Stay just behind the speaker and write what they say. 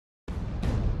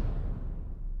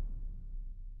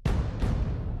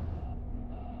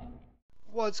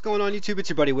What's going on YouTube? It's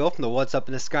your buddy Will from the What's Up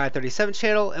in the Sky 37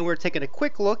 channel, and we're taking a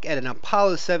quick look at an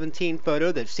Apollo 17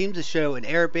 photo that seems to show an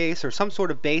air base or some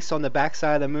sort of base on the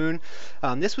backside of the moon.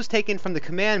 This was taken from the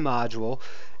command module,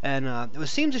 and it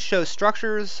seems to show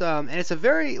structures, and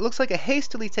it looks like a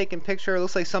hastily taken picture. It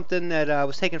looks like something that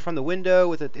was taken from the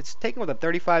window. It's taken with a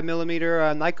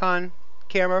 35mm Nikon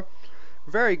camera.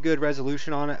 Very good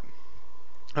resolution on it.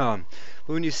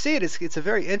 But when you see it, it's a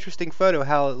very interesting photo,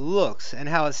 how it looks and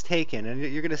how it's taken. And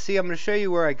you're going to see, I'm going to show you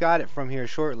where I got it from here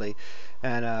shortly.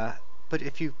 And but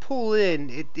if you pull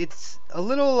in, it's a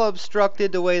little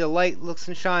obstructed the way the light looks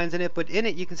and shines in it. But in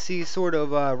it, you can see sort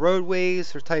of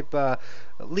roadways or type, at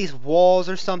least walls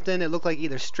or something. It looked like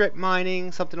either strip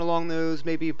mining, something along those,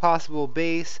 maybe a possible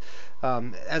base.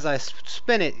 As I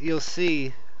spin it, you'll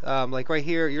see, like right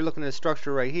here, you're looking at a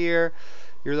structure right here.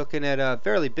 You're looking at a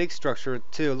fairly big structure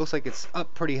too. It looks like it's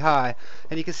up pretty high,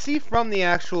 and you can see from the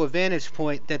actual vantage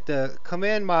point that the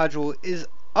command module is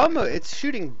it's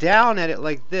shooting down at it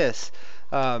like this.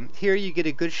 Here you get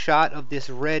a good shot of this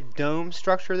red dome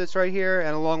structure that's right here,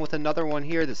 and along with another one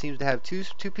here that seems to have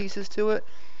two pieces to it.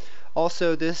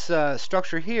 Also, this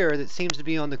structure here that seems to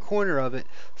be on the corner of it,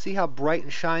 see how bright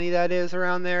and shiny that is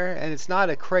around there? And it's not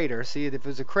a crater. See, if it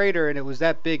was a crater and it was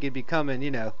that big, it'd be coming,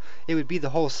 you know, it would be the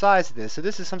whole size of this. So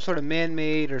this is some sort of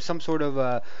man-made or some sort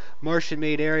of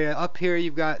Martian-made area. Up here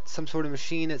you've got some sort of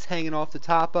machine that's hanging off the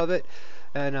top of it.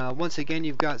 And once again,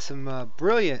 you've got some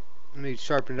brilliant, let me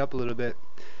sharpen it up a little bit.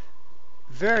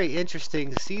 Very interesting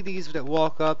to see these that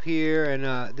walk up here,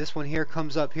 and this one here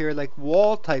comes up here like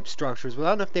wall type structures. Well, I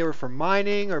don't know if they were for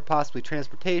mining or possibly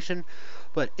transportation,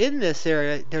 but in this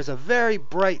area there's a very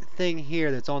bright thing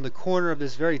here that's on the corner of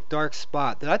this very dark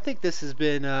spot that I think this has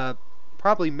been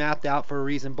probably mapped out for a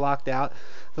reason, blocked out.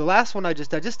 The last one I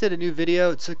just did a new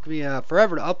video. It took me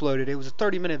forever to upload it. It was a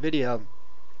 30-minute video,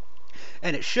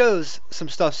 and it shows some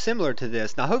stuff similar to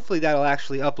this. Now hopefully that'll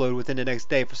actually upload within the next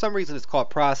day. For some reason it's called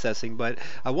processing, but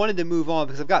I wanted to move on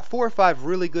because I've got 4 or 5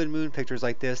 really good moon pictures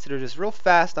like this that are just real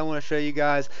fast. I want to show you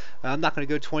guys. I'm not going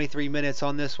to go 23 minutes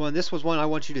on this one. This was one I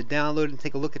want you to download and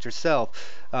take a look at yourself.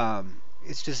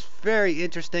 It's just very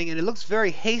interesting, and it looks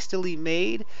very hastily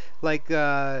made, like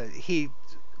he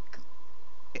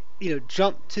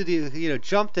jumped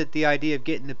at the idea of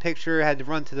getting the picture, had to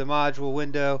run to the module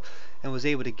window and was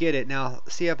able to get it. Now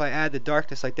see, if I add the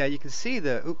darkness like that, you can see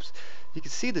the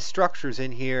structures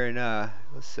in here, and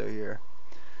let's see here,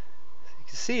 you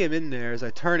can see them in there as I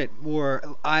turn it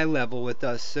more eye level with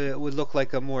us, so it would look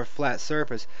like a more flat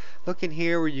surface. Look in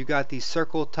here where you got these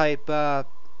circle type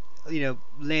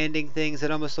landing things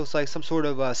that almost looks like some sort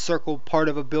of a circle part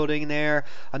of a building there.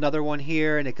 Another one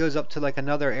here, and it goes up to like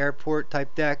another airport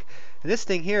type deck. And this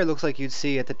thing here looks like you'd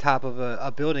see at the top of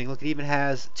a building. Look, it even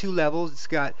has 2 levels. It's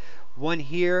got one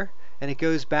here, and it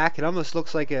goes back. It almost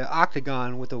looks like an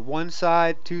octagon with a one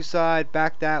side, 2 side,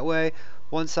 back that way,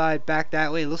 one side, back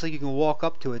that way. It looks like you can walk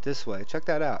up to it this way. Check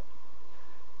that out.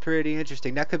 Pretty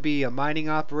interesting. That could be a mining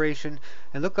operation.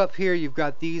 And look up here, you've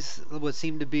got these what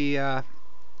seem to be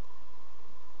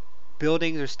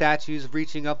buildings or statues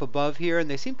reaching up above here, and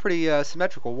they seem pretty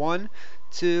symmetrical. 1,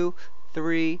 2,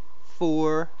 3,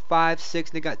 4, 5, 6,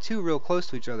 and they got 2 real close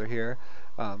to each other here.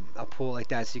 I'll pull it like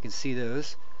that so you can see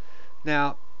those.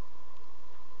 Now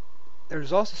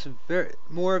there's also some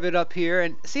more of it up here,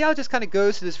 and see how it just kind of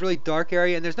goes to this really dark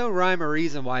area, and there's no rhyme or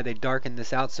reason why they darken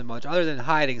this out so much other than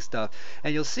hiding stuff.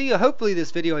 And you'll see, hopefully this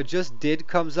video I just did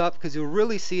comes up, because you'll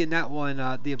really see in that one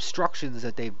the obstructions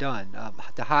that they've done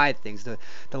to hide things,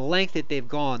 the length that they've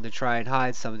gone to try and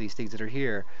hide some of these things that are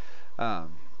here. So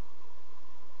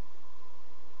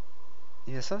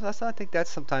I think that's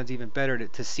sometimes even better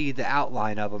to see the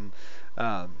outline of them,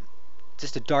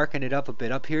 just to darken it up a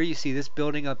bit. Up here you see this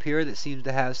building up here that seems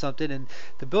to have something, and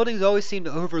the buildings always seem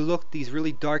to overlook these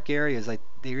really dark areas, like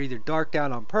they're either dark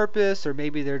down on purpose, or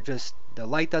maybe they're just, the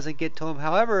light doesn't get to them.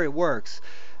 However it works,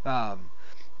 I've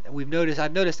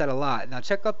noticed that a lot. Now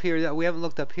check up here, that we haven't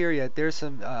looked up here yet. There's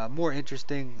some more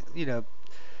interesting,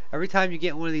 every time you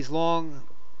get one of these long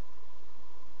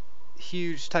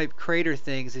huge type crater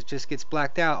things, it just gets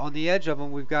blacked out. On the edge of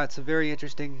them we've got some very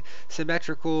interesting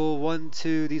symmetrical 1,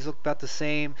 2, these look about the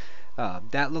same.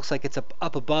 That looks like it's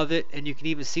up above it, and you can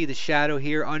even see the shadow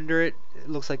here under it. It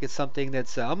looks like it's something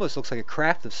that's almost looks like a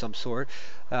craft of some sort,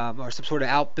 or some sort of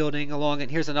outbuilding along it.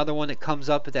 Here's another one that comes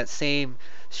up at that same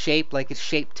shape, like it's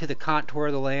shaped to the contour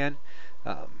of the land.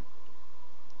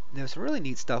 There's some really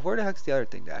neat stuff. Where the heck's the other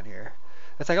thing down here?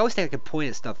 It's like I always think I can point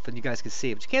at stuff and you guys can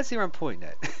see it, but you can't see where I'm pointing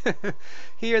at.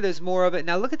 Here, there's more of it.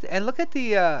 Now look at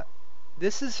the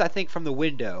this is, I think, from the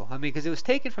window. I mean, because it was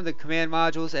taken from the command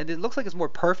modules, and it looks like it's more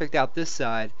perfect out this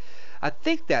side. I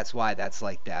think that's why that's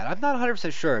like that. I'm not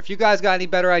 100% sure. If you guys got any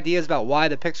better ideas about why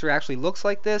the picture actually looks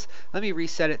like this, let me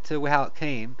reset it to how it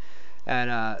came.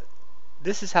 And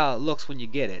this is how it looks when you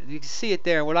get it. You can see it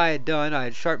there. What I had done, I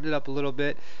had sharpened it up a little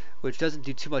bit, which doesn't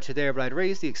do too much there, but I'd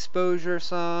raised the exposure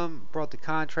some, brought the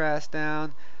contrast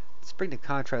down. Let's bring the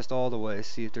contrast all the way,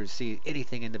 see if there's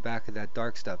anything in the back of that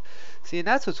dark stuff. See, and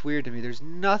that's what's weird to me. There's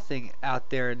nothing out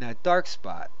there in that dark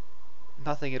spot.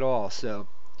 Nothing at all. So,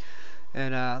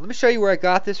 and let me show you where I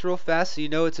got this real fast so you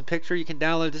know it's a picture you can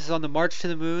download. This is on the March to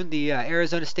the Moon, the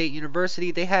Arizona State University.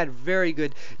 They had very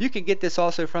good, you can get this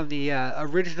also from the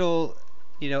original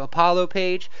Apollo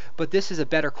page, but this is a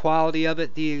better quality of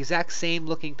it. The exact same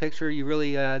looking picture. You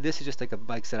really, this is just like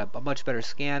like I said, a much better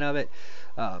scan of it.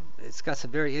 It's got some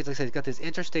very, like I said, it's got this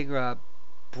interesting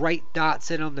bright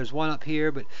dots in them. There's one up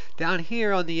here, but down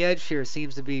here on the edge here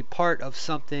seems to be part of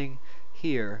something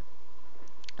here.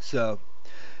 So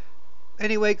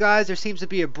anyway, guys, there seems to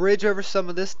be a bridge over some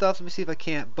of this stuff. Let me see if I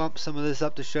can't bump some of this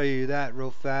up to show you that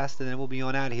real fast, and then we'll be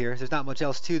on out of here. There's not much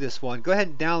else to this one. Go ahead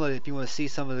and download it if you want to see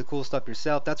some of the cool stuff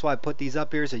yourself. That's why I put these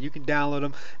up here so you can download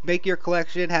them, make your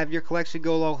collection, have your collection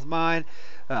go along with mine.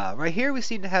 Right here we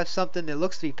seem to have something that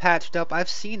looks to be patched up. I've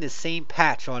seen the same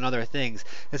patch on other things.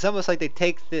 It's almost like they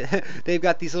take they've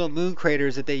got these little moon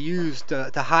craters that they use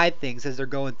to hide things as they're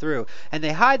going through. And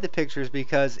they hide the pictures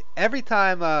because every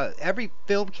time, every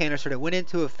film canister that went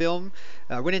into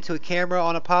a camera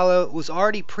on Apollo was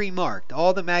already pre-marked.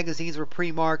 All the magazines were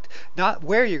pre-marked, not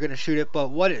where you're going to shoot it, but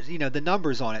what it, the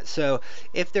numbers on it. So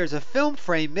if there's a film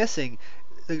frame missing,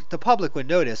 the public would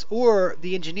notice, or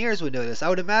the engineers would notice. I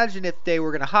would imagine if they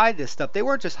were going to hide this stuff, they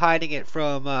weren't just hiding it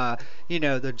from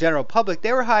the general public.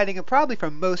 They were hiding it probably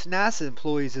from most NASA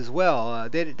employees as well.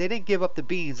 They didn't give up the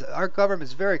beans. Our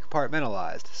government's very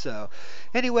compartmentalized. So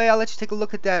anyway, I'll let you take a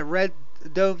look at that red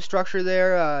dome structure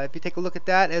there. If you take a look at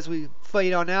that as we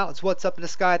fade on out, it's What's Up in the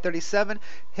Sky 37.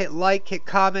 Hit like, hit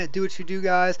comment, do what you do,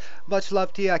 guys. Much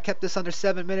love to you. I kept this under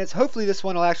 7 minutes. Hopefully this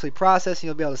one will actually process and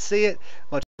you'll be able to see it.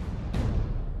 Much